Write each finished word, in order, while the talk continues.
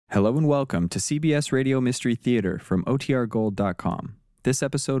Hello and welcome to CBS Radio Mystery Theater from OTRGold.com. This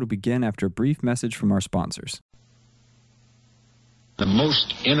episode will begin after a brief message from our sponsors. The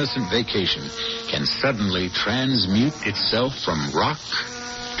most innocent vacation can suddenly transmute itself from rock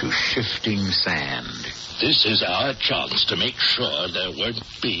to shifting sand. This is our chance to make sure there won't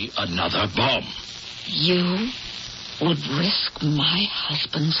be another bomb. You would risk my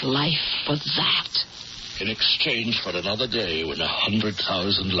husband's life for that? In exchange for another day when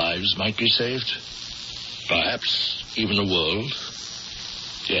 100,000 lives might be saved? Perhaps even a world?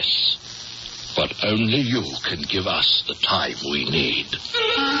 Yes. But only you can give us the time we need.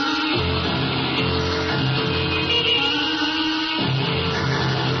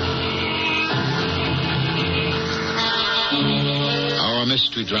 Our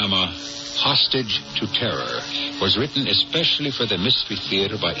mystery drama, Hostage to Terror, was written especially for the Mystery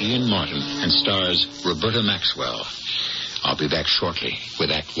Theater by Ian Martin and stars Roberta Maxwell. I'll be back shortly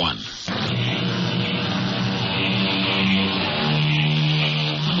with Act One.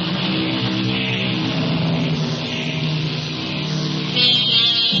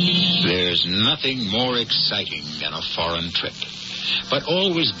 There's nothing more exciting than a foreign trip. But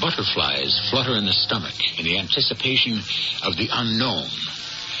always butterflies flutter in the stomach in the anticipation of the unknown.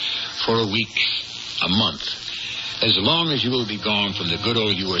 For a week, a month, as long as you will be gone from the good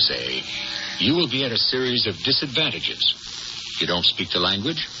old USA, you will be at a series of disadvantages. You don't speak the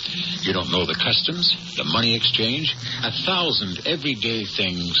language, you don't know the customs, the money exchange, 1,000 everyday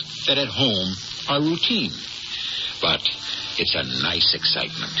things that at home are routine. But it's a nice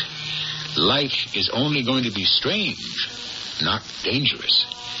excitement. Life is only going to be strange, not dangerous.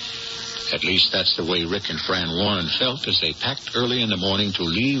 At least that's the way Rick and Fran Warren felt as they packed early in the morning to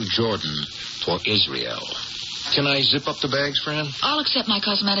leave Jordan for Israel. Can I zip up the bags, Fran? I'll accept my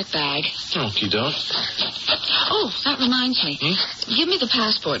cosmetic bag. Okey-doke. Oh, that reminds me. Give me the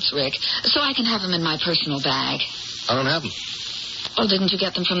passports, Rick, so I can have them in my personal bag. I don't have them. Oh, didn't you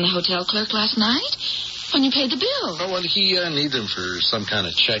get them from the hotel clerk last night? When you paid the bill? Oh, well, he need them for some kind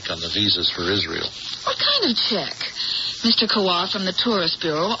of check on the visas for Israel. What kind of check? Mr. Kawar from the Tourist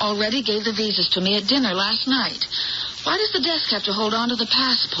Bureau already gave the visas to me at dinner last night. Why does the desk have to hold on to the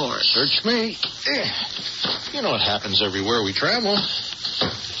passport? Search me. You know what happens everywhere we travel.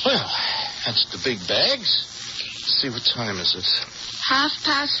 Well, that's the big bags. Let's see, what time is it?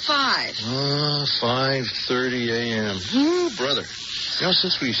 5:30. 5:30 a.m. Oh, brother. You know,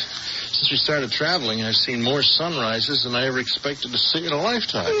 since we started traveling, I've seen more sunrises than I ever expected to see in a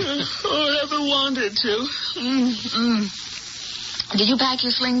lifetime. Or ever wanted to. Did you pack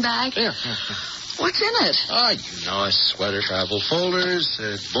your sling bag? Yeah. What's in it? You know, a sweater, travel folders,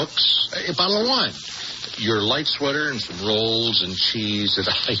 books, a bottle of wine. Your light sweater and some rolls and cheese that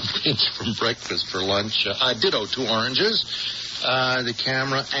I pinched from breakfast for lunch. Ditto, 2 oranges, the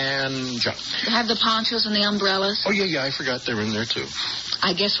camera, and junk. Have the ponchos and the umbrellas? Oh, yeah, I forgot they were in there, too.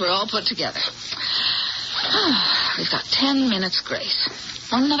 I guess we're all put together. We've got 10 minutes grace.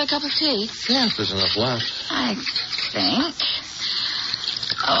 Want another cup of tea? Yeah, if there's enough left. I think.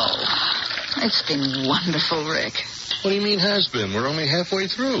 Oh, it's been wonderful, Rick. What do you mean has been? We're only halfway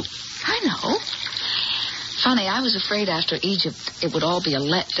through. I know. Funny, I was afraid after Egypt it would all be a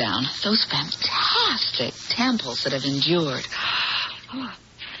letdown. Those fantastic temples that have endured. Oh,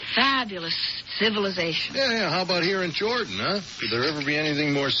 fabulous civilization. Yeah, how about here in Jordan, huh? Could there ever be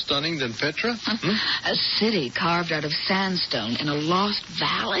anything more stunning than Petra? A city carved out of sandstone in a lost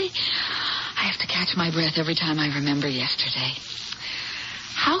valley? I have to catch my breath every time I remember yesterday.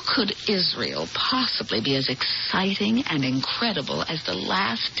 How could Israel possibly be as exciting and incredible as the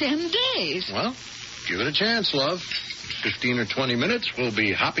last 10 days? Well, give it a chance, love. 15 or 20 minutes, we'll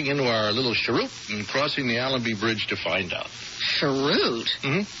be hopping into our little cheroot and crossing the Allenby Bridge to find out. Cheroot?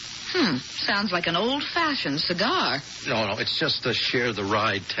 Sounds like an old-fashioned cigar. No, it's just a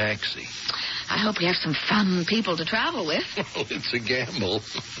share-the-ride taxi. I hope we have some fun people to travel with. Well, it's a gamble.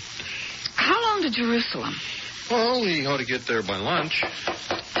 How long to Jerusalem? Well, we ought to get there by lunch.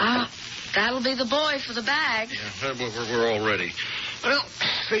 That'll be the boy for the bag. Yeah, we're all ready. Well,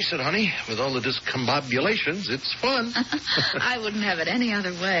 face it, honey, with all the discombobulations, it's fun. I wouldn't have it any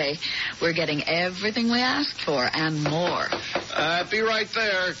other way. We're getting everything we asked for and more. Be right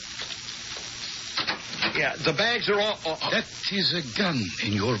there. Yeah, the bags are all... That is a gun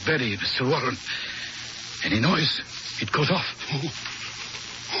in your belly, Mr. Warren. Any noise, it goes off.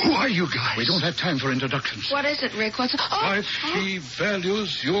 Who are you guys? We don't have time for introductions. What is it, Rick? What's... If she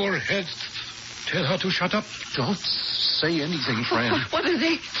values your health, tell her to shut up. Don't say anything, Fran. What are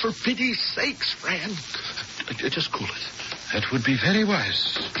they? For pity's sakes, Fran. Just cool it. That would be very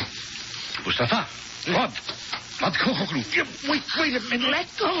wise. Mustafa, Rod, But wait a minute. Let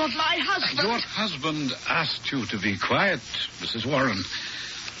go of my husband. Your husband asked you to be quiet, Mrs. Warren.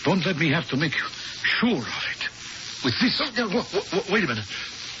 Don't let me have to make sure of it. With this... Wait a minute.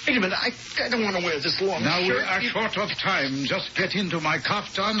 Wait a minute. I don't want to wear this long Now shirt. we are short of time. Just get into my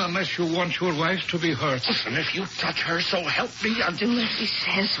kaftan unless you want your wife to be hurt. Listen, if you touch her, so help me, I'll Do as he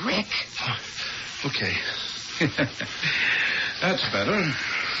says, Rick. Okay. That's better.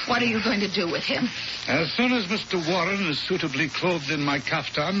 What are you going to do with him? As soon as Mr. Warren is suitably clothed in my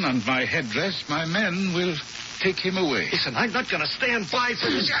kaftan and my headdress, my men will take him away. Listen, I'm not going to stand by for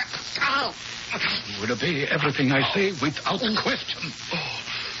this. Ow! You will obey everything I say without question.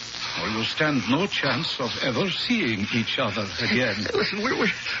 Or you'll stand no chance of ever seeing each other again. Listen,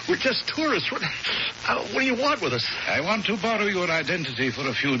 we're just tourists. What do you want with us? I want to borrow your identity for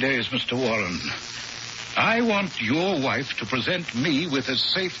a few days, Mr. Warren. I want your wife to present me with a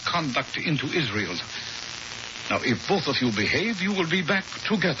safe conduct into Israel. Now, if both of you behave, you will be back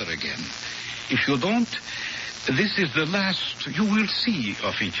together again. If you don't, this is the last you will see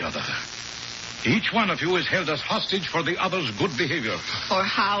of each other. Each one of you is held as hostage for the other's good behavior. For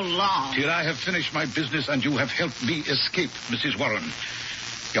how long? Till I have finished my business and you have helped me escape, Mrs. Warren.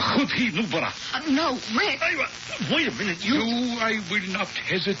 Yahudi Nubara. No, Rick. Wait a minute. You I will not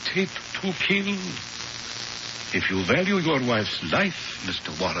hesitate to kill. If you value your wife's life,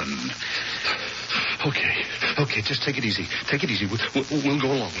 Mr. Warren. Okay, just take it easy. Take it easy. We'll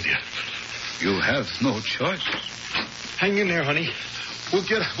go along with you. You have no choice. Hang in there, honey. We'll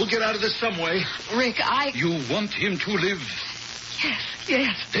get out of this some way. Rick, You want him to live?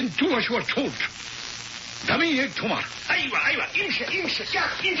 Yes. Then do as you are told. Dami Yeg Tomar.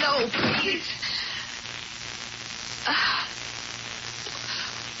 No, please.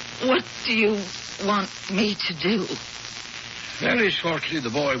 What do you want me to do? Very shortly the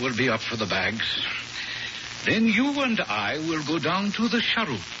boy will be up for the bags. Then you and I will go down to the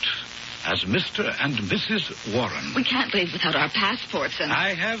Sharut as Mr. and Mrs. Warren. We can't leave without our passports and...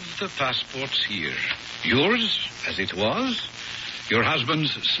 I have the passports here. Yours, as it was. Your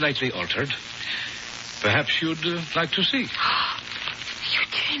husband's slightly altered. Perhaps you'd like to see. You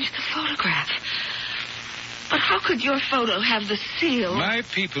changed the photograph. But how could your photo have the seal? My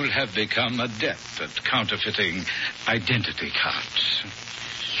people have become adept at counterfeiting identity cards.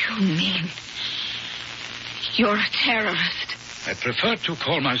 You mean you're a terrorist? I prefer to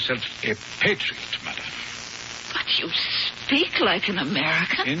call myself a patriot, madam. But you speak like an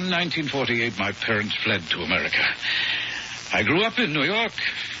American. In 1948, my parents fled to America. I grew up in New York.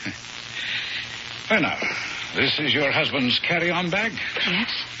 Well, now, this is your husband's carry-on bag? Yes.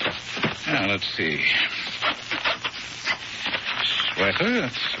 Now, let's see. Sweater,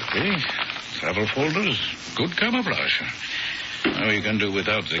 that's okay. Travel folders, good camouflage. Now, you can do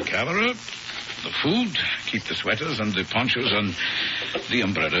without the camera, the food, keep the sweaters and the ponchos, and the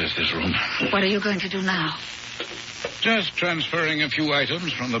umbrella is this room. What are you going to do now? Just transferring a few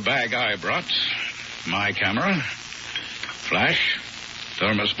items from the bag I brought. My camera, flash,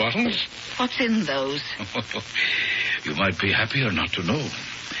 thermos bottles. What's in those? You might be happier not to know.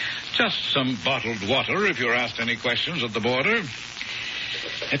 Just some bottled water if you're asked any questions at the border.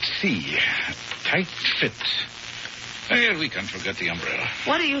 Let's see. Tight fit. Well, we can forget the umbrella.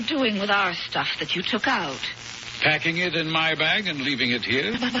 What are you doing with our stuff that you took out? Packing it in my bag and leaving it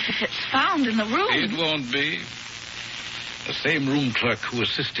here. But if it's found in the room... It won't be. The same room clerk who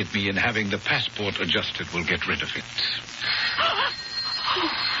assisted me in having the passport adjusted will get rid of it.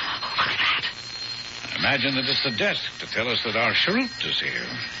 What's that? I imagine that it's the desk to tell us that our Sharut is here.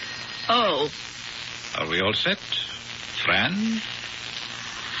 Oh. Are we all set? Fran?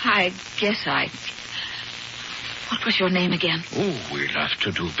 I guess What was your name again? Oh, we'll have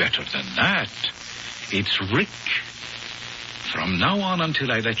to do better than that. It's Rick. From now on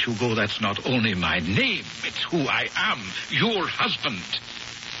until I let you go, that's not only my name, it's who I am, your husband.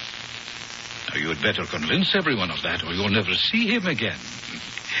 Now, you had better convince everyone of that, or you'll never see him again.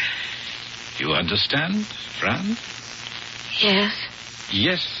 You understand, Fran? Yes.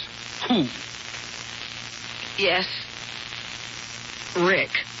 Yes. Who? Yes.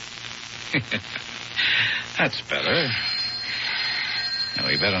 Rick. That's better. Now,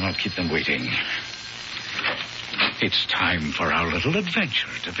 we better not keep them waiting. It's time for our little adventure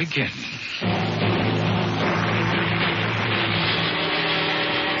to begin.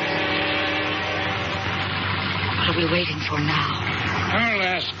 What are we waiting for now? Our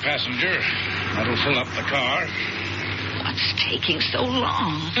last passenger. That'll fill up the car. What's taking so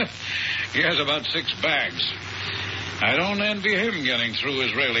long? He has about 6 bags. I don't envy him getting through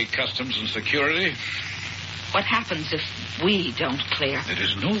Israeli customs and security. What happens if we don't clear? There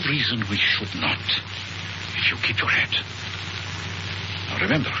is no reason we should not. if you keep your head. Now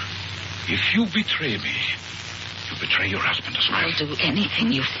remember, if you betray me, you betray your husband as well. I'll do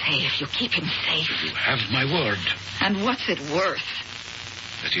anything you say if you keep him safe. You have my word. And what's it worth?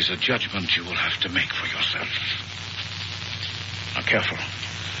 That is a judgment you will have to make for yourself. Now, careful.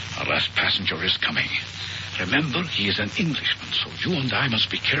 Our last passenger is coming. Remember, he is an Englishman, so you and I must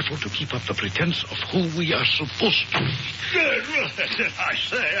be careful to keep up the pretense of who we are supposed to be. Good. Well, I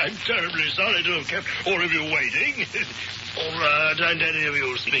say, I'm terribly sorry to have kept all of you waiting. Don't any of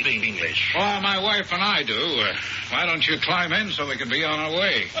you speak English? Oh, my wife and I do. Why don't you climb in so we can be on our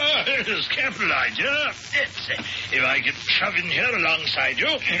way? Oh, it is capital idea. Yes, if I could shove in here alongside you.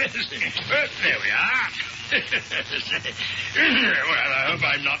 There we are. Well, I hope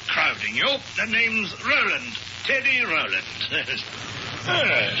I'm not crowding you. The name's Roland. Teddy Roland.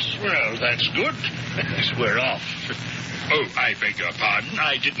 Yes, well, that's good. We're off. Oh, I beg your pardon.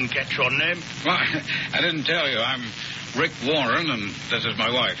 I didn't catch your name. Well, I didn't tell you. I'm Rick Warren, and this is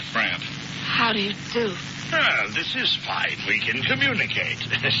my wife, Fran. How do you do? Well, this is fine. We can communicate.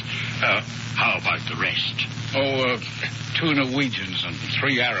 How about the rest? Oh, 2 Norwegians and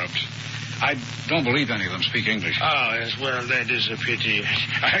 3 Arabs. I don't believe any of them speak English. Oh, yes, well, that is a pity.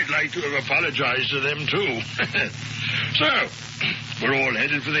 I'd like to have apologized to them, too. So, we're all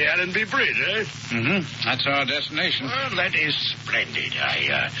headed for the Allenby Bridge, eh? Mm-hmm. That's our destination. Well, that is splendid.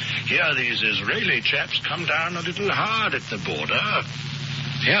 I hear these Israeli chaps come down a little hard at the border.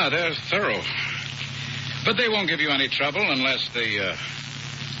 Yeah, they're thorough. But they won't give you any trouble unless they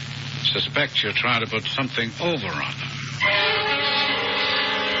suspect you're trying to put something over on them.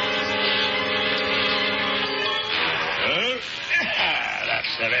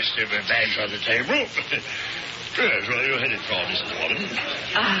 That's the rest of the bags on the table. Yes, where are you headed for, Mrs. Warren?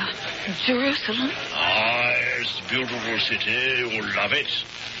 Jerusalem. Ah, it's a beautiful city. You'll love it.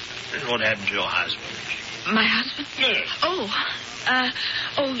 What happened to your husband? My husband? Yes.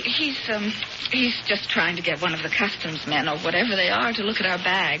 He's just trying to get one of the customs men or whatever they are to look at our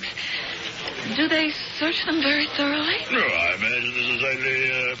bags. Do they search them very thoroughly? No, I imagine this is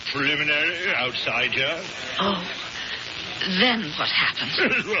only preliminary outside here. Oh. Then what happens?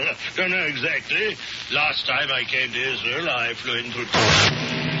 Well, I don't know exactly. Last time I came to Israel, I flew in through...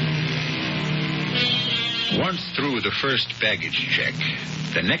 Once through the first baggage check,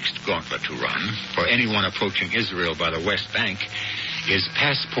 the next gauntlet to run for anyone approaching Israel by the West Bank is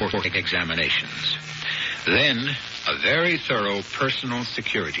passport examinations. Then, a very thorough personal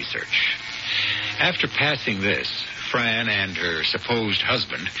security search. After passing this, Fran and her supposed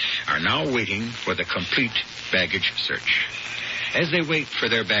husband are now waiting for the complete baggage search. As they wait for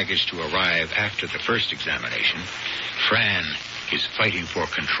their baggage to arrive after the first examination, Fran is fighting for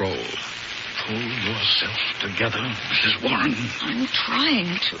control. Pull yourself together, Mrs. Warren. I'm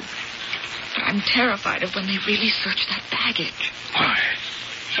trying to. But I'm terrified of when they really search that baggage. Why?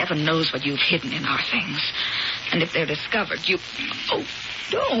 Heaven knows what you've hidden in our things. And if they're discovered, you... Oh,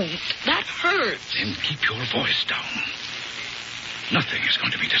 don't. That hurts. Then keep your voice down. Nothing is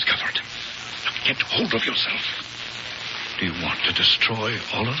going to be discovered. Now get hold of yourself. Do you want to destroy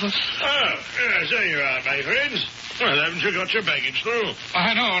all of us? Oh, yes, there you are, my friends. Well, haven't you got your baggage through?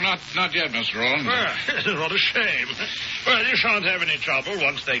 I know, not yet, Mr. Roland. Well, what a shame. Well, you shan't have any trouble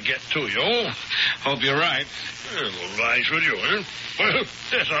once they get to you. Hope you're right. Well, why should you? Eh? Well,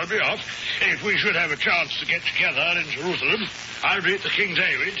 yes, I'll be off. If we should have a chance to get together in Jerusalem, I'll be at the King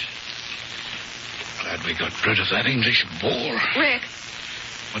David. Glad we got rid of that English bore. Rick.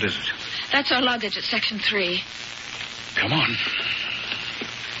 What is it? That's our luggage at Section 3. Come on.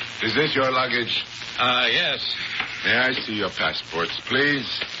 Is this your luggage? Yes. May I see your passports, please?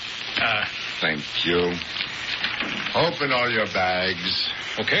 Thank you. Open all your bags.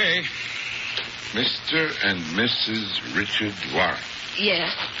 Okay. Mr. and Mrs. Richard Warren.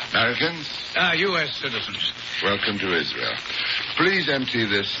 Yes. Americans? U.S. citizens. Welcome to Israel. Please empty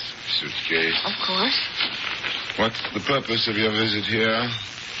this suitcase. Of course. What's the purpose of your visit here?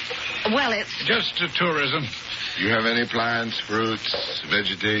 Well, it's... Just tourism. Do you have any plants, fruits,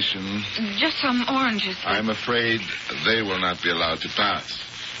 vegetation? just some oranges. I'm afraid they will not be allowed to pass.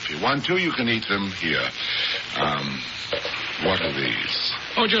 If you want to, you can eat them here. What are these?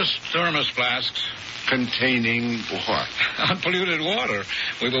 Oh, just thermos flasks. Containing what? Unpolluted water.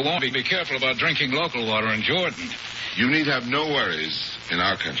 We will want to be careful about drinking local water in Jordan. You need have no worries in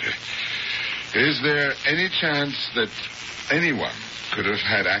our country. Is there any chance that anyone could have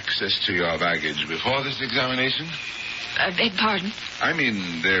had access to your baggage before this examination? Beg pardon? I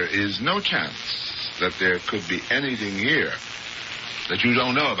mean, there is no chance that there could be anything here that you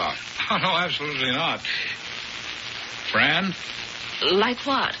don't know about. Oh, no, absolutely not. Fran? Like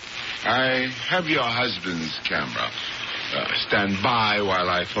what? I have your husband's camera. Stand by while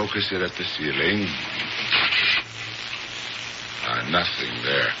I focus it at the ceiling. Nothing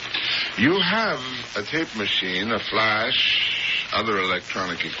there. You have a tape machine, a flash, other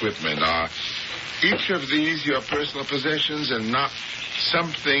electronic equipment. Are each of these your personal possessions and not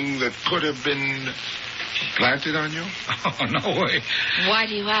something that could have been planted on you? Oh, no way. Why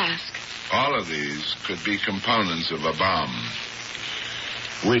do you ask? All of these could be components of a bomb,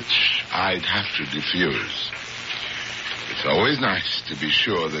 which I'd have to defuse. It's always nice to be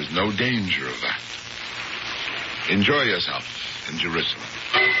sure there's no danger of that. Enjoy yourself in Jerusalem.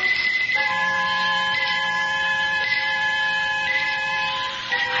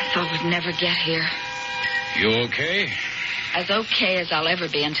 I thought we'd never get here. You okay? As okay as I'll ever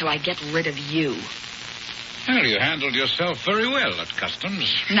be until I get rid of you. Well, you handled yourself very well at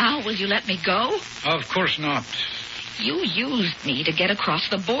customs. Now will you let me go? Of course not. You used me to get across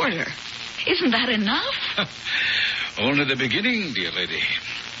the border. Isn't that enough? Only the beginning, dear lady.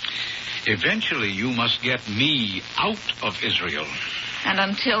 Eventually, you must get me out of Israel. And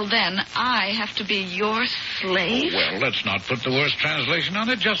until then, I have to be your slave? Oh, well, let's not put the worst translation on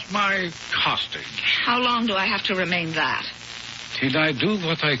it, just my hostage. How long do I have to remain that? Till I do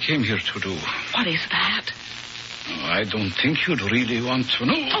what I came here to do. What is that? Oh, I don't think you'd really want to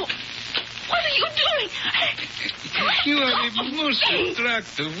know. Oh, what are you doing? You are a most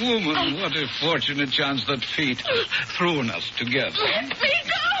attractive woman. What a fortunate chance that fate has thrown us together. Let me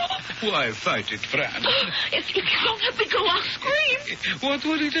go! Why fight it, Fran? If you don't let me go, I'll scream. What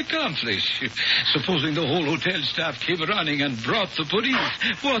would it accomplish? Supposing the whole hotel staff came running and brought the police,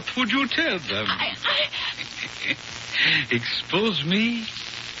 what would you tell them? Expose me,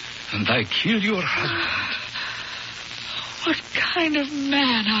 and I kill your husband. What kind of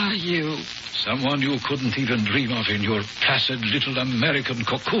man are you? Someone you couldn't even dream of in your placid little American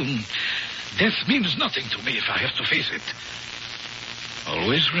cocoon. Death means nothing to me if I have to face it.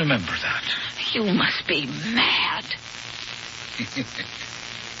 Always remember that. You must be mad.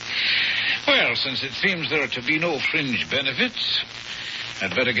 Well, since it seems there are to be no fringe benefits,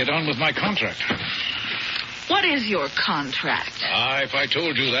 I'd better get on with my contract. What is your contract? If I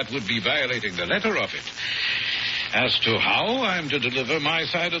told you, that would be violating the letter of it. As to how I'm to deliver my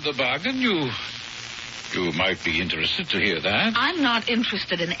side of the bargain, you might be interested to hear that. I'm not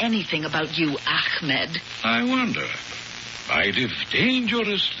interested in anything about you, Ahmed. I wonder. I live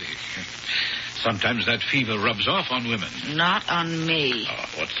dangerously. Sometimes that fever rubs off on women. Not on me. Oh,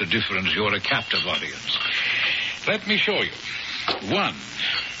 what's the difference? You're a captive audience. Let me show you. One,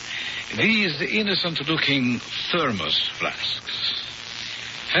 these innocent-looking thermos flasks.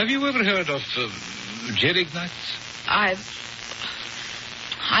 Have you ever heard of Jerignites? I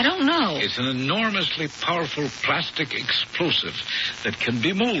don't know. It's an enormously powerful plastic explosive that can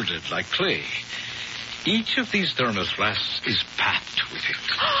be molded like clay. Each of these thermos flasks is packed with it.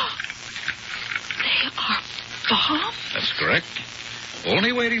 They are bombs? That's correct.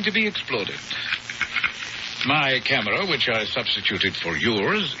 Only waiting to be exploded. My camera, which I substituted for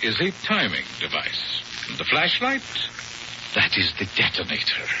yours, is a timing device. And the flashlight, that is the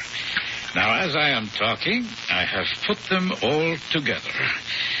detonator. Now, as I am talking, I have put them all together.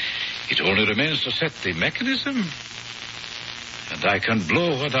 It only remains to set the mechanism, and I can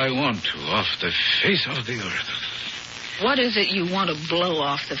blow what I want to off the face of the earth. What is it you want to blow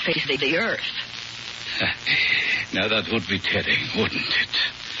off the face of the earth? Now, that would be telling, wouldn't it?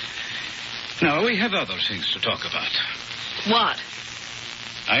 Now, we have other things to talk about. What?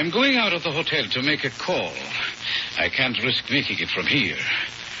 I'm going out of the hotel to make a call. I can't risk making it from here.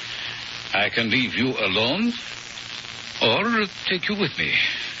 I can leave you alone or take you with me.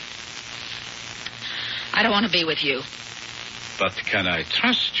 I don't want to be with you. But can I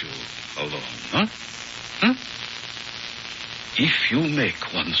trust you alone, huh? If you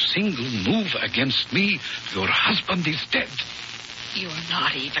make one single move against me, your husband is dead. You're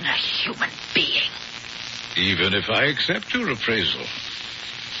not even a human being. Even if I accept your appraisal,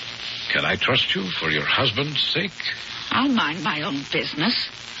 can I trust you for your husband's sake? I'll mind my own business.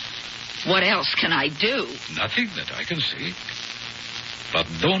 What else can I do? Nothing that I can see. But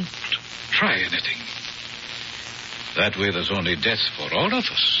don't try anything. That way there's only death for all of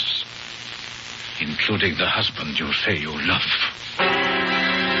us, including the husband you say you love.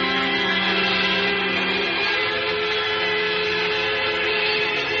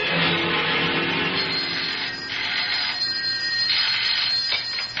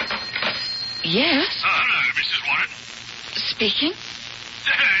 Yes? Hello, Mrs. Warren. Speaking?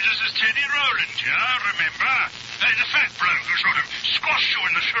 This is Teddy Rowland here, remember? The fat bloke who sort of squashed you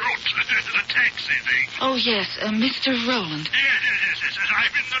in the cheroot, the taxi thing. Oh, yes, Mr. Rowland. Yes.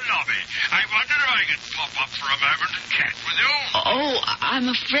 I'm in the lobby. I wonder if I could pop up for a moment and chat with you. Oh, I'm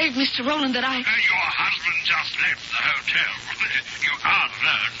afraid, Mr. Rowland, that I... Your husband just left the hotel. You are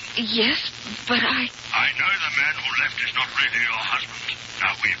alone. Yes, but I know the man who left is not really your husband.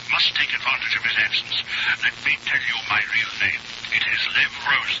 Now, we must take advantage of his absence. Let me tell you my real name. It is Lev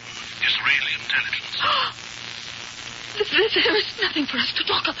Rosen, Israeli intelligence. There is nothing for us to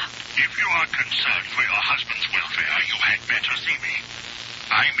talk about. If you are concerned for your husband's welfare, you had better see me.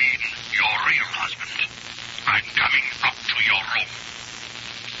 I mean your real husband. I'm coming up to your room.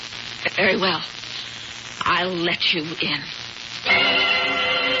 Very well. I'll let you in.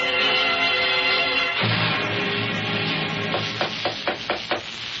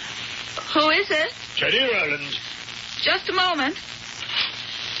 Who is it? Teddy Rowland. Just a moment.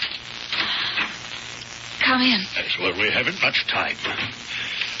 Come in. Yes, well, we haven't much time.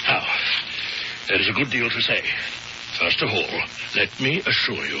 Now, there is a good deal to say. First of all, let me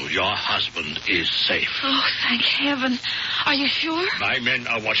assure you your husband is safe. Oh, thank heaven. Are you sure? My men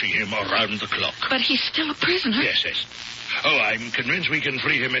are watching him around the clock. But he's still a prisoner. Yes. Oh, I'm convinced we can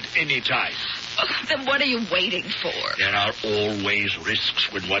free him at any time. Oh, then what are you waiting for? There are always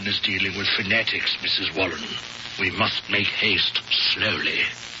risks when one is dealing with fanatics, Mrs. Warren. We must make haste slowly.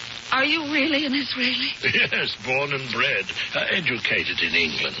 Are you really an Israeli? Yes, born and bred, educated in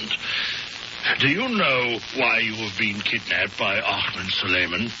England. Do you know why you have been kidnapped by Ahmed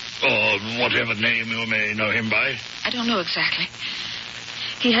Suleiman? Or whatever name you may know him by? I don't know exactly.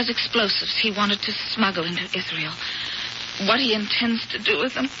 He has explosives he wanted to smuggle into Israel. What he intends to do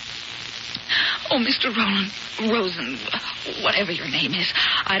with them... Oh, Mr. Rosen, whatever your name is,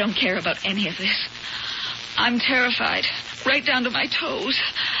 I don't care about any of this. I'm terrified, right down to my toes.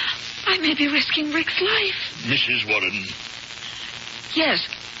 I may be risking Rick's life. Mrs. Warren. Yes.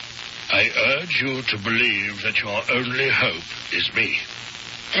 I urge you to believe that your only hope is me.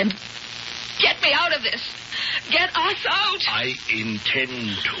 Then get me out of this. Get us out. I intend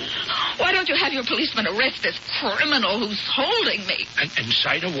to. Why don't you have your policeman arrest this criminal who's holding me? And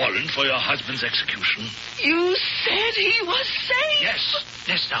sign a warrant for your husband's execution? You said he was safe.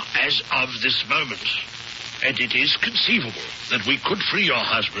 Yes, now, as of this moment. And it is conceivable that we could free your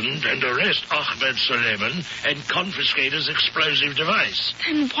husband and arrest Ahmed Suleiman and confiscate his explosive device.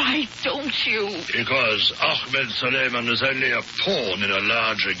 Then why don't you? Because Ahmed Suleiman is only a pawn in a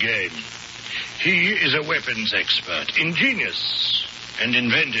larger game. He is a weapons expert, ingenious and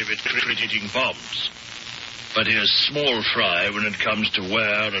inventive at creating bombs. But he is small fry when it comes to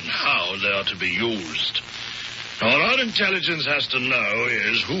where and how they are to be used. Now, what our intelligence has to know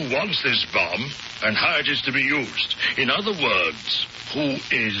is who wants this bomb and how it is to be used. In other words, who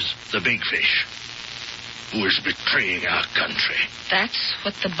is the big fish? Who is betraying our country? That's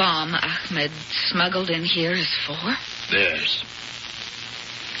what the bomb Ahmed smuggled in here is for? Yes.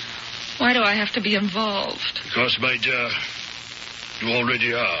 Why do I have to be involved? Because, my dear, you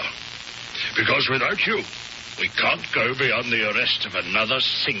already are. Because without you, we can't go beyond the arrest of another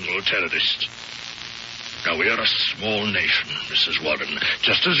single terrorist. Now, we are a small nation, Mrs. Warren,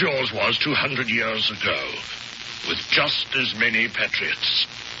 just as yours was 200 years ago, with just as many patriots.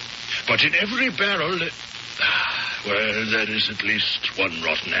 But in every barrel, well, there is at least one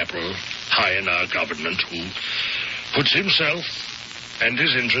rotten apple high in our government who puts himself and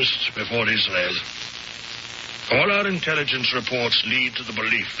his interests before Israel. All our intelligence reports lead to the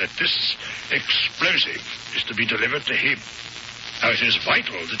belief that this explosive is to be delivered to him. Now, it is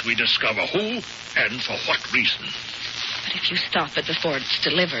vital that we discover who and for what reason. But if you stop it before it's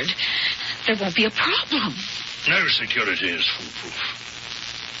delivered, there won't be a problem. No security is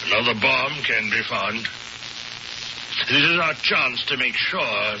foolproof. Another bomb can be found. This is our chance to make sure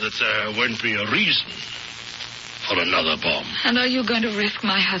that there won't be a reason for another bomb. And are you going to risk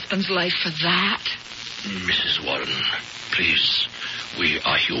my husband's life for that? Mrs. Warren, please, we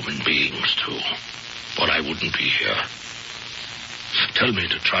are human beings, too. Or I wouldn't be here. Tell me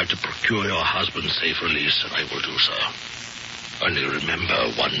to try to procure your husband's safe release, and I will do so. Only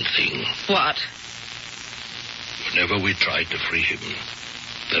remember one thing. What? Whenever we try to free him,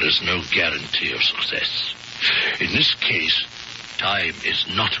 there is no guarantee of success. In this case, time is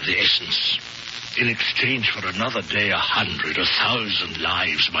not of the essence. In exchange for another day, 100, 1,000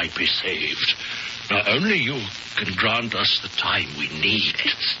 lives might be saved. Now, only you can grant us the time we need.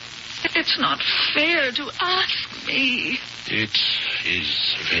 It's not fair to ask me. It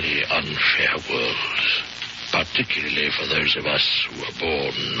is a very unfair world, particularly for those of us who are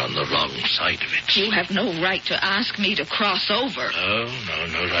born on the wrong side of it. You have no right to ask me to cross over.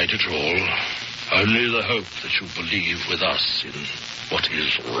 No right at all. Only the hope that you believe with us in what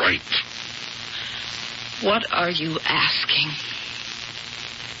is right. What are you asking?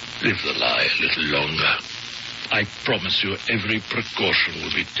 Live the lie a little longer. I promise you every precaution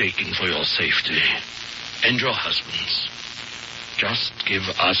will be taken for your safety and your husband's. Just give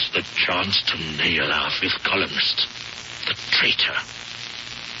us the chance to nail our fifth columnist, the traitor.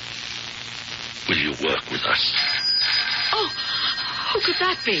 Will you work with us? Oh, who could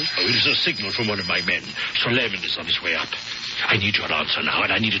that be? Oh, it is a signal from one of my men. Suleiman is on his way up. I need your answer now,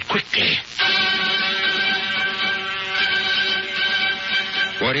 and I need it quickly.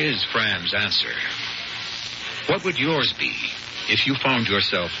 What is Fran's answer? What would yours be if you found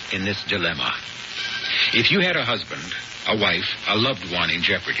yourself in this dilemma? If you had a husband, a wife, a loved one in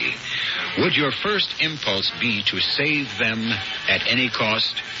jeopardy, would your first impulse be to save them at any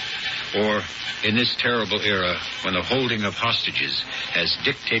cost? Or, in this terrible era, when the holding of hostages has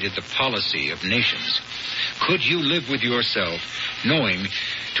dictated the policy of nations, could you live with yourself knowing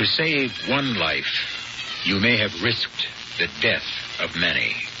to save one life, you may have risked the death of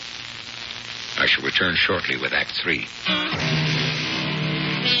many? I shall return shortly with Act 3.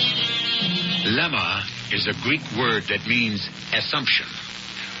 Lemma is a Greek word that means assumption,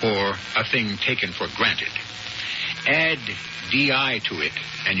 or a thing taken for granted. Add di to it,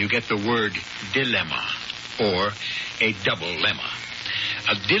 and you get the word dilemma, or a double lemma.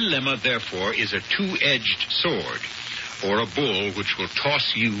 A dilemma, therefore, is a two-edged sword, or a bull which will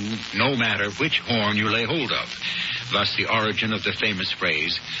toss you no matter which horn you lay hold of. Thus the origin of the famous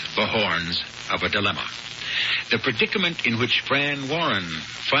phrase, the horns of a dilemma. The predicament in which Fran Warren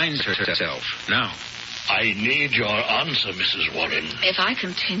finds herself now. I need your answer, Mrs. Warren. If I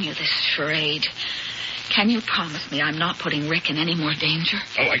continue this charade, can you promise me I'm not putting Rick in any more danger?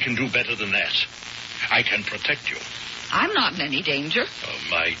 Oh, I can do better than that. I can protect you. I'm not in any danger. Oh,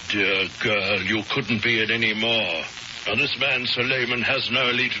 my dear girl, you couldn't be in any more. Now, this man, Suleiman, has no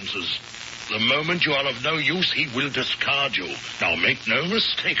allegiances. The moment you are of no use, he will discard you. Now, make no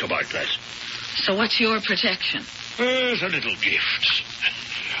mistake about that. So what's your protection? There's a little gift.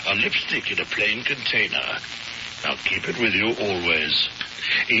 A lipstick in a plain container. Now, keep it with you always.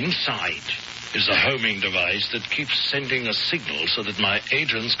 Inside is a homing device that keeps sending a signal so that my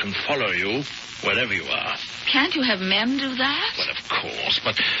agents can follow you wherever you are. Can't you have men do that? Well, of course,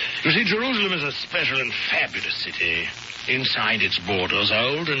 but you see, Jerusalem is a special and fabulous city. Inside its borders,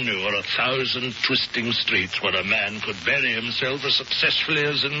 old and new, are 1,000 twisting streets where a man could bury himself as successfully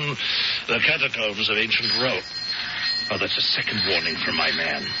as in the catacombs of ancient Rome. Oh, that's a second warning from my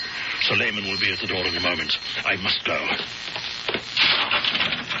man. Suleiman will be at the door in a moment. I must go.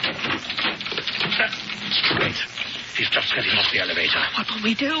 It's too late. He's just getting off the elevator. What will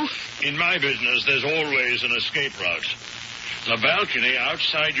we do? In my business, there's always an escape route. The balcony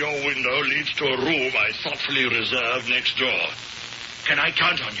outside your window leads to a room I thoughtfully reserved next door. Can I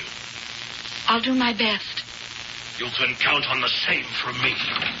count on you? I'll do my best. You can count on the same from me.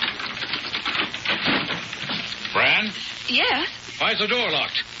 Fran? Yes? Why's the door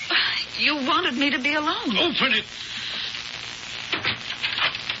locked? You wanted me to be alone. Open it.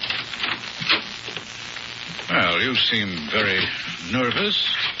 Well, you seem very nervous.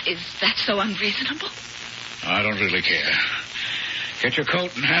 Is that so unreasonable? I don't really care. Get your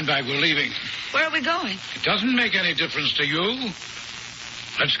coat and handbag. We're leaving. Where are we going? It doesn't make any difference to you.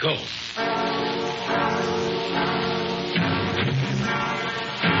 Let's go.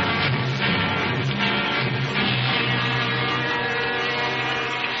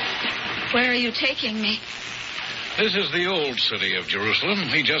 Where are you taking me? This is the old city of Jerusalem.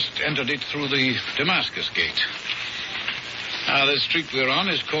 We just entered it through the Damascus Gate. Now, the street we're on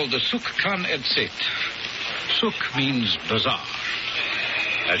is called the Souk Khan Etzet. Souk means bazaar.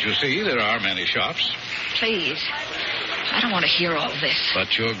 As you see, there are many shops. Please. I don't want to hear all this.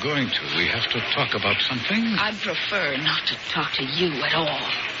 But you're going to. We have to talk about something. I'd prefer not to talk to you at all.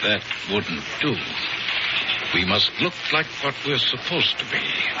 That wouldn't do. We must look like what we're supposed to be.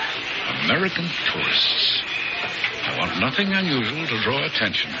 American tourists. I want nothing unusual to draw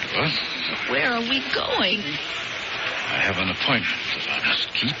attention to us. Where are we going? I have an appointment that I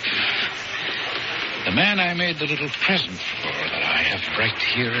must keep. The man I made the little present for that I have right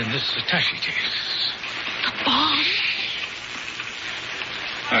here in this attaché case. The bomb?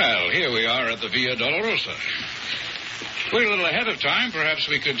 Well, here we are at the Via Dolorosa. We're a little ahead of time. Perhaps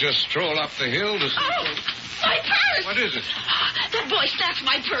we could just stroll up the hill to see... Oh, my purse! What is it? That boy snatched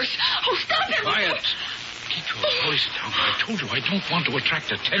my purse. Oh, stop him! Quiet. Keep your voice down. I told you I don't want to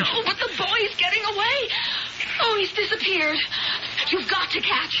attract attention. Oh, but the boy's getting away. Oh, he's disappeared. You've got to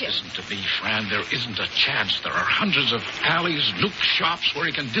catch him. Listen to me, Fran. There isn't a chance. There are hundreds of alleys, nooks, shops where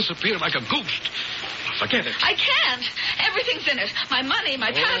he can disappear like a ghost. Forget it. I can't. Everything's in it. My money,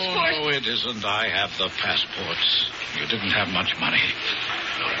 my passport. Oh, it isn't. I have the passports. You didn't have much money.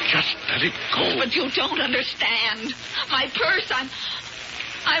 Just let it go. But you don't understand. My purse,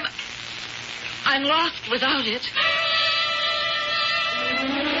 I'm lost without it.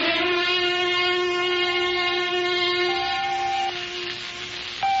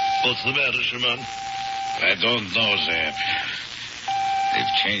 What's the matter, Shimon? I don't know, Zeb.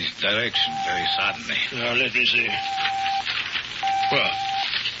 They've changed direction very suddenly. Now, let me see. Well,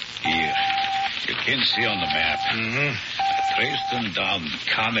 here. You can see on the map. Mm-hmm. I traced them down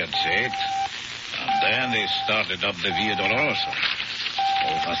Cannerzeit, and then they started up the Via Dolorosa.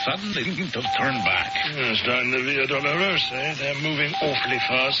 All of a sudden, they seem to have turned back. Yes, down the Via Dolorosa. They're moving awfully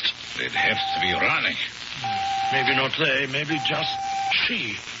fast. They'd have to be running. Maybe not they, maybe just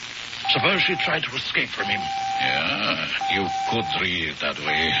she. Suppose she tried to escape from him. Yeah, you could read it that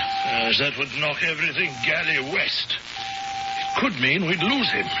way. That would knock everything galley west. It could mean we'd lose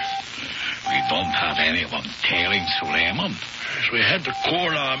him. We don't have anyone tailing Suleiman. Yes, we had to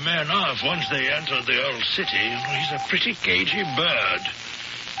call our men off once they entered the old city. He's a pretty cagey bird.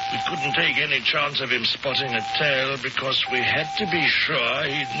 We couldn't take any chance of him spotting a tail because we had to be sure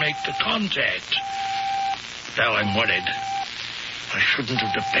he'd make the contact. Now I'm worried. I shouldn't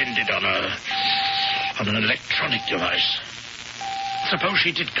have depended on an electronic device. Suppose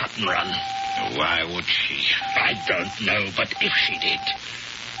she did cut and run. Why would she? I don't know, but if she did,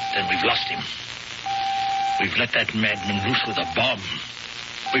 then we've lost him. We've let that madman loose with a bomb.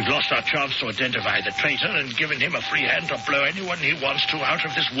 We've lost our chance to identify the traitor and given him a free hand to blow anyone he wants to out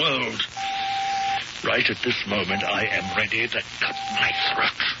of this world. Right at this moment, I am ready to cut my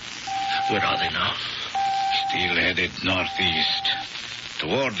throat. Where are they now? Still headed northeast,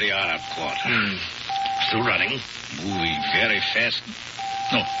 toward the Arab quarter. Still running? Moving very fast.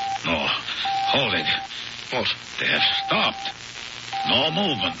 No. Hold it. What? They have stopped. No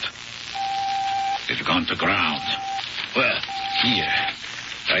movement. They've gone to ground. Where? Here,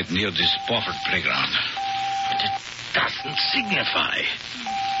 right near this Spofford playground. But it doesn't signify.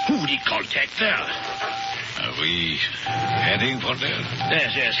 Who would he contact there? Are we heading for there?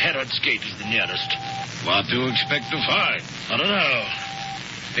 Yes, Herod's Gate is the nearest. What do you expect to find? I don't know.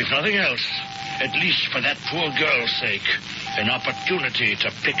 If nothing else, at least for that poor girl's sake, an opportunity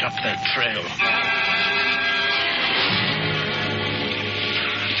to pick up their trail.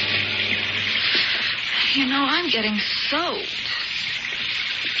 You know, I'm getting soaked.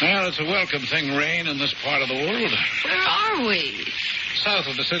 Well, it's a welcome thing, rain, in this part of the world. Where are we? South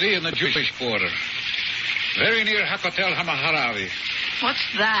of the city in the Jewish quarter. Very near Hakotel Hamaharavi.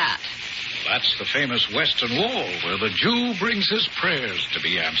 What's that? That's the famous Western Wall, where the Jew brings his prayers to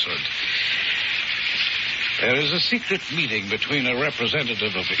be answered. There is a secret meeting between a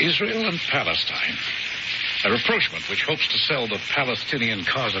representative of Israel and Palestine. A rapprochement which hopes to sell the Palestinian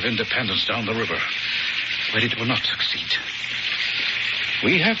cause of independence down the river. But it will not succeed.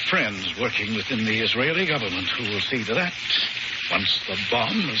 We have friends working within the Israeli government who will see to that. Once the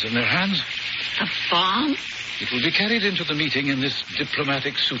bomb is in their hands... A bomb? It will be carried into the meeting in this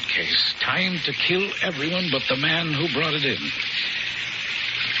diplomatic suitcase, timed to kill everyone but the man who brought it in.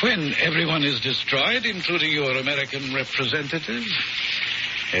 When everyone is destroyed, including your American representative,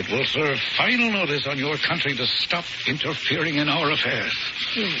 it will serve final notice on your country to stop interfering in our affairs.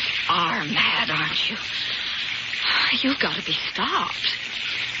 You are mad, aren't you? You've got to be stopped.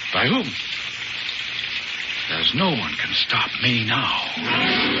 By whom? There's no one can stop me now.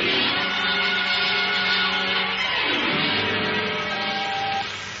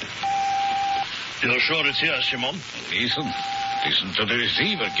 You're sure it's here, Shimon? Listen to the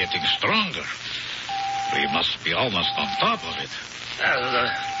receiver getting stronger. We must be almost on top of it.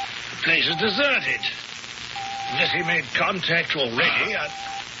 The place is deserted. Unless he made contact already,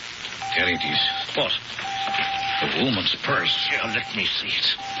 There it is. What? The woman's purse. Here, let me see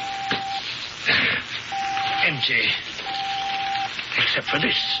it. Empty. Except for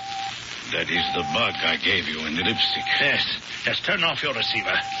this. That is the bug I gave you in the lipstick. Yes, turn off your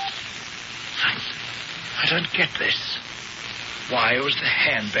receiver. I don't get this. Why was the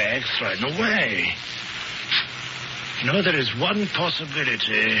handbag thrown away? No, there is one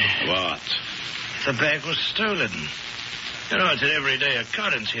possibility. What? The bag was stolen. You know, it's an everyday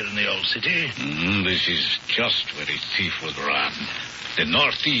occurrence here in the old city. This is just where a thief would run. The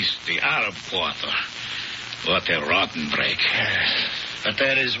northeast, the Arab quarter. What a rotten break. But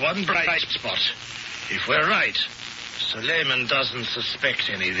there is one bright spot. If we're right, Suleiman doesn't suspect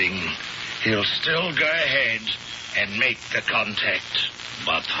anything, he'll still go ahead and make the contact.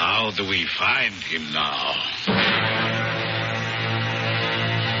 But how do we find him now?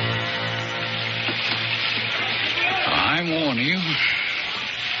 I'm warning you.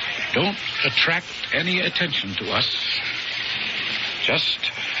 Don't attract any attention to us.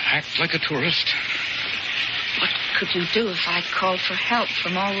 Just act like a tourist. What could you do if I called for help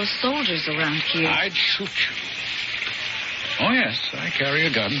from all the soldiers around here? I'd shoot you. Oh, yes, I carry a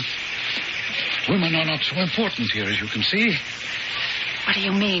gun. Women are not so important here, as you can see. What do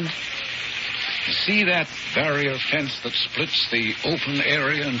you mean? You see that barrier fence that splits the open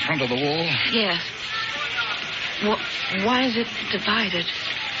area in front of the wall? Yes. Why is it divided?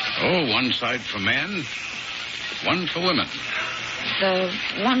 Oh, one side for men, one for women. The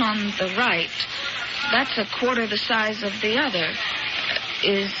one on the right, that's a quarter the size of the other.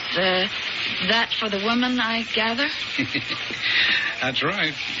 Is that for the women, I gather? That's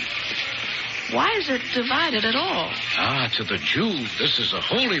right. Why is it divided at all? To the Jew, this is a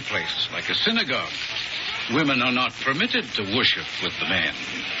holy place, like a synagogue. Women are not permitted to worship with the men.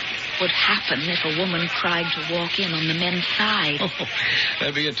 What would happen if a woman tried to walk in on the men's side? Oh,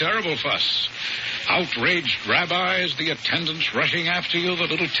 that'd be a terrible fuss. Outraged rabbis, the attendants rushing after you, the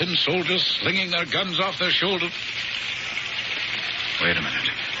little tin soldiers slinging their guns off their shoulders. Wait a minute.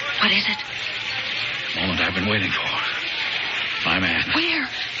 What is it? The moment I've been waiting for. My man. Where?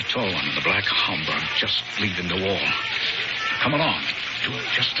 The tall one in the black Homburg, just leaving the wall. Come along. Do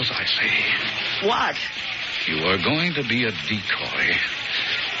just as I say. What? You are going to be a decoy.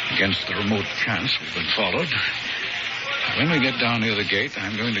 Against the remote chance we've been followed. When we get down near the gate,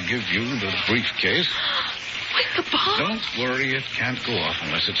 I'm going to give you the briefcase. With the bomb? Don't worry, it can't go off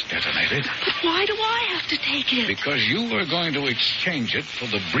unless it's detonated. But why do I have to take it? Because you are going to exchange it for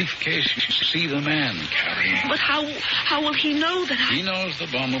the briefcase you see the man carrying. But how will he know that He knows the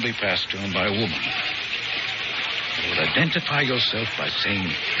bomb will be passed to him by a woman. You will identify yourself by saying,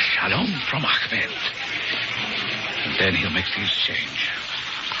 Shalom from Ahmed. And then he'll make the exchange.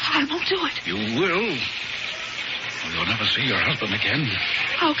 I won't do it. You will. Or you'll never see your husband again.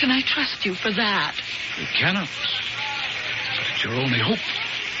 How can I trust you for that? You cannot. But it's your only hope.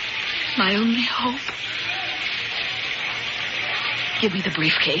 My only hope? Give me the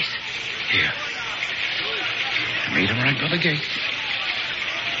briefcase. Here. Meet him right by the gate.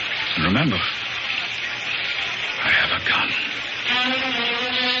 And remember, I have a gun.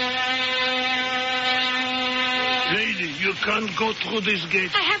 Lady, you can't go through this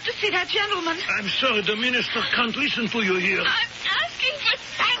gate. I have to see that gentleman. I'm sorry, the minister can't listen to you here. I'm asking for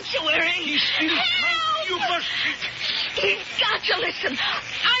sanctuary. He's still... Help! You must... He's got to listen.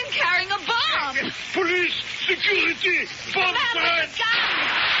 I'm carrying a bomb. Police! Security! Bomb Man side! with a gun.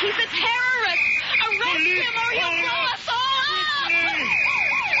 He's a terrorist. Arrest Police, him or he'll blow us all up.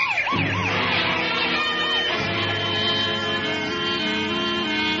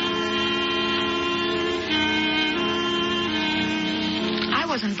 I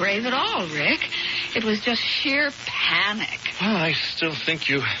wasn't brave at all, Rick. It was just sheer panic. Well, I still think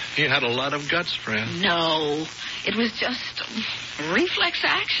you had a lot of guts, friend. No, it was just reflex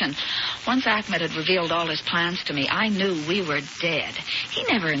action. Once Ahmed had revealed all his plans to me, I knew we were dead. He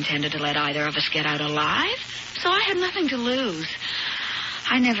never intended to let either of us get out alive, so I had nothing to lose.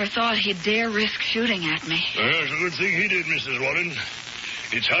 I never thought he'd dare risk shooting at me. Well, it's a good thing he did, Mrs. Warren.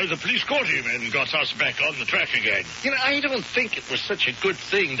 It's how the police caught him and got us back on the track again. You know, I don't think it was such a good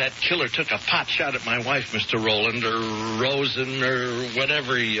thing that killer took a pot shot at my wife, Mr. Rowland, or Rosen, or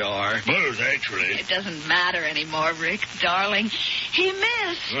whatever you are. Both, actually. It doesn't matter anymore, Rick, darling. He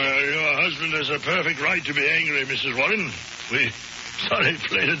missed. Well, your husband has a perfect right to be angry, Mrs. Warren. We sorry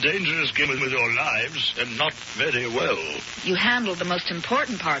played a dangerous game with your lives, and not very well. You handled the most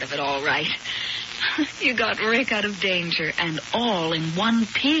important part of it all right. You got Rick out of danger, and all in one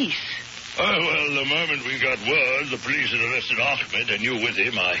piece. Oh, well, the moment we got word the police had arrested Ahmed and you with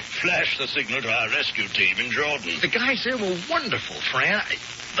him, I flashed the signal to our rescue team in Jordan. The guys there were wonderful, Fran.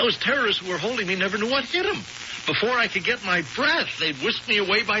 Those terrorists who were holding me never knew what hit them. Before I could get my breath, they'd whisked me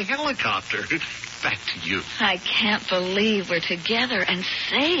away by helicopter. Back to you. I can't believe we're together and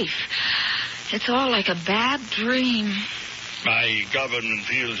safe. It's all like a bad dream. My government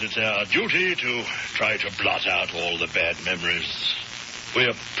feels it's our duty to try to blot out all the bad memories. We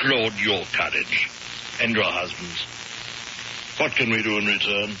applaud your courage and your husband's. What can we do in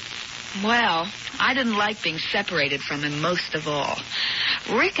return? Well, I didn't like being separated from him most of all.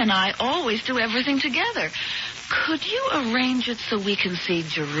 Rick and I always do everything together. Could you arrange it so we can see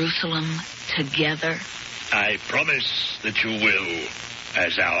Jerusalem together? I promise that you will,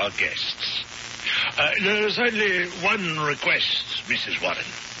 as our guests. There's only one request, Mrs. Warren.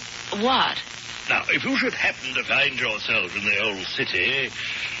 What? Now, if you should happen to find yourself in the old city,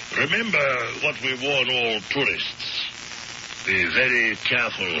 remember what we warn all tourists. Be very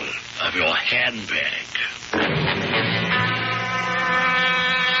careful of your handbag.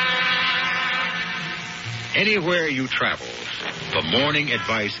 Anywhere you travel, the morning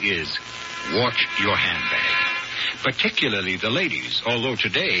advice is watch your handbag. Particularly the ladies, although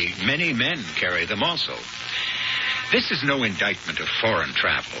today many men carry them also. This is no indictment of foreign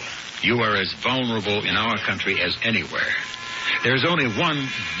travel. You are as vulnerable in our country as anywhere. There's only one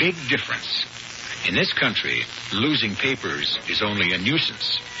big difference. In this country, losing papers is only a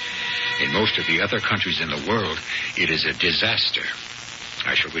nuisance. In most of the other countries in the world, it is a disaster.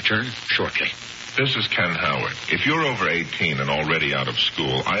 I shall return shortly. This is Ken Howard. If you're over 18 and already out of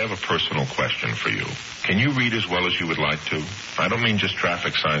school, I have a personal question for you. Can you read as well as you would like to? I don't mean just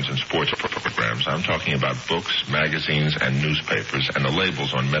traffic signs and sports programs. I'm talking about books, magazines, and newspapers, and the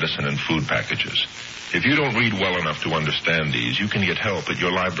labels on medicine and food packages. If you don't read well enough to understand these, you can get help at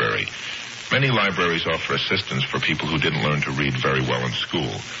your library. Many libraries offer assistance for people who didn't learn to read very well in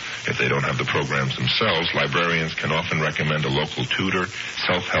school. If they don't have the programs themselves, librarians can often recommend a local tutor,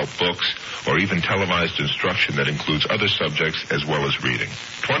 self-help books, or even televised instruction that includes other subjects as well as reading.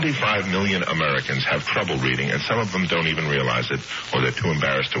 25 million Americans have trouble reading, and some of them don't even realize it, or they're too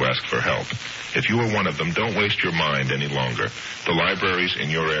embarrassed to ask for help. If you are one of them, don't waste your mind any longer. The libraries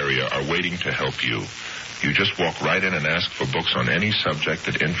in your area are waiting to help you. You just walk right in and ask for books on any subject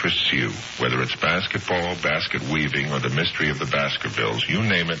that interests you, whether it's basketball, basket weaving, or the mystery of the Baskervilles. You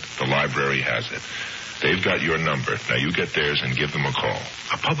name it, the library has it. They've got your number. Now you get theirs and give them a call.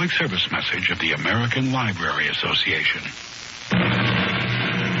 A public service message of the American Library Association.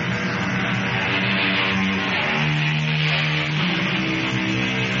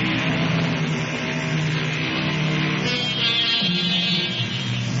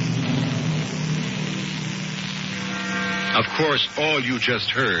 Of course, all you just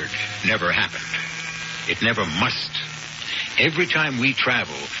heard never happened. It never must. Every time we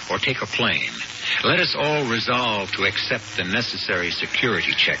travel or take a plane, let us all resolve to accept the necessary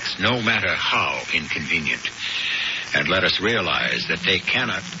security checks, no matter how inconvenient. And let us realize that they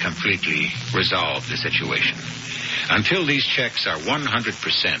cannot completely resolve the situation. Until these checks are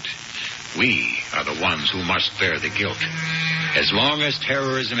 100%, we are the ones who must bear the guilt. As long as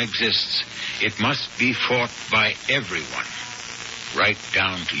terrorism exists, it must be fought by everyone, right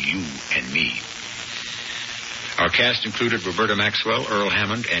down to you and me. Our cast included Roberta Maxwell, Earl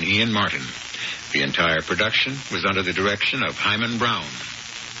Hammond, and Ian Martin. The entire production was under the direction of Hyman Brown.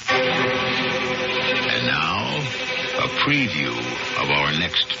 And now, a preview of our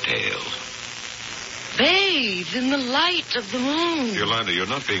next tale. Bathe in the light of the moon. Yolanda, you're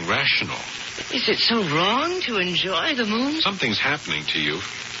not being rational. Is it so wrong to enjoy the moon? Something's happening to you.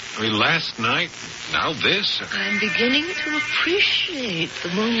 I mean, last night, now this. I'm beginning to appreciate the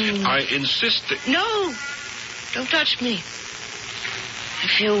moon. I insist that... No! Don't touch me. I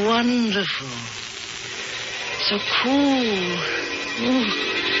feel wonderful. So cool. Oh,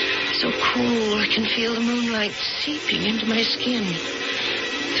 so cool. I can feel the moonlight seeping into my skin.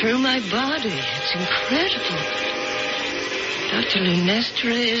 Through my body. It's incredible. Dr.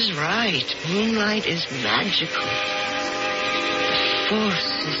 Lunestre is right. Moonlight is magical. The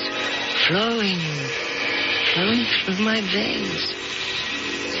force is flowing through my veins,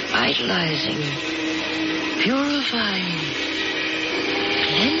 vitalizing, purifying,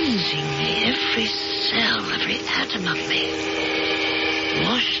 cleansing me, every cell, every atom of me,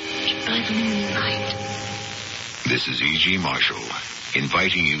 washed by the moonlight. This is E.G. Marshall,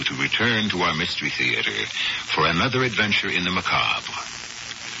 inviting you to return to our Mystery Theater for another adventure in the macabre.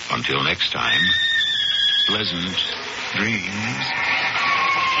 Until next time, pleasant dreams.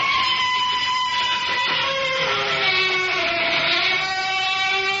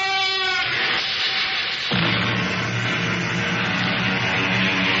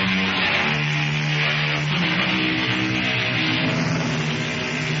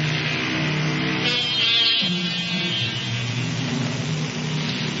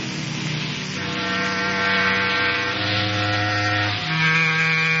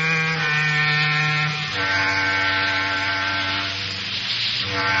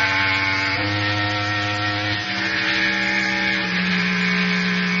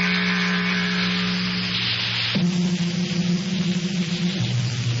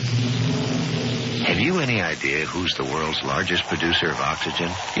 Who's the world's largest producer of oxygen?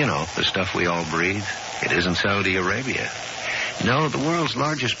 You know, the stuff we all breathe. It isn't Saudi Arabia. No, the world's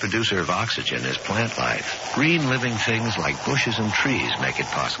largest producer of oxygen is plant life. Green living things like bushes and trees make it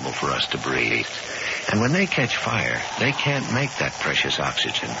possible for us to breathe. And when they catch fire, they can't make that precious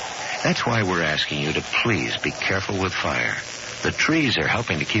oxygen. That's why we're asking you to please be careful with fire. The trees are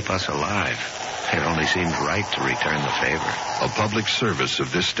helping to keep us alive. It only seemed right to return the favor. A public service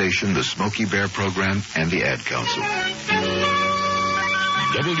of this station, the Smokey Bear Program, and the Ad Council.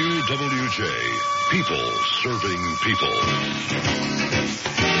 WWJ, people serving people.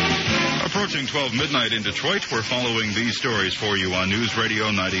 Approaching 12 midnight in Detroit, we're following these stories for you on News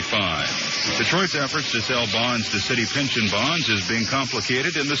Radio 95. Detroit's efforts to sell bonds to city pension bonds is being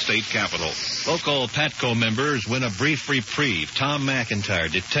complicated in the state capital. Local PATCO members win a brief reprieve. Tom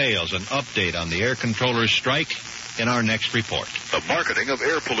McIntyre details an update on the air controllers' strike in our next report. The marketing of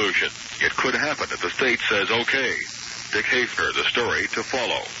air pollution. It could happen if the state says okay. Dick Hafner, the story to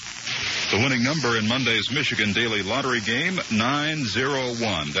follow. The winning number in Monday's Michigan Daily Lottery game,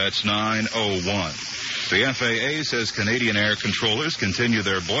 901. That's 901. The FAA says Canadian air controllers continue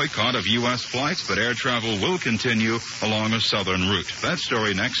their boycott of U.S. flights, but air travel will continue along a southern route. That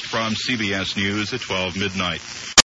story next from CBS News at 12 midnight.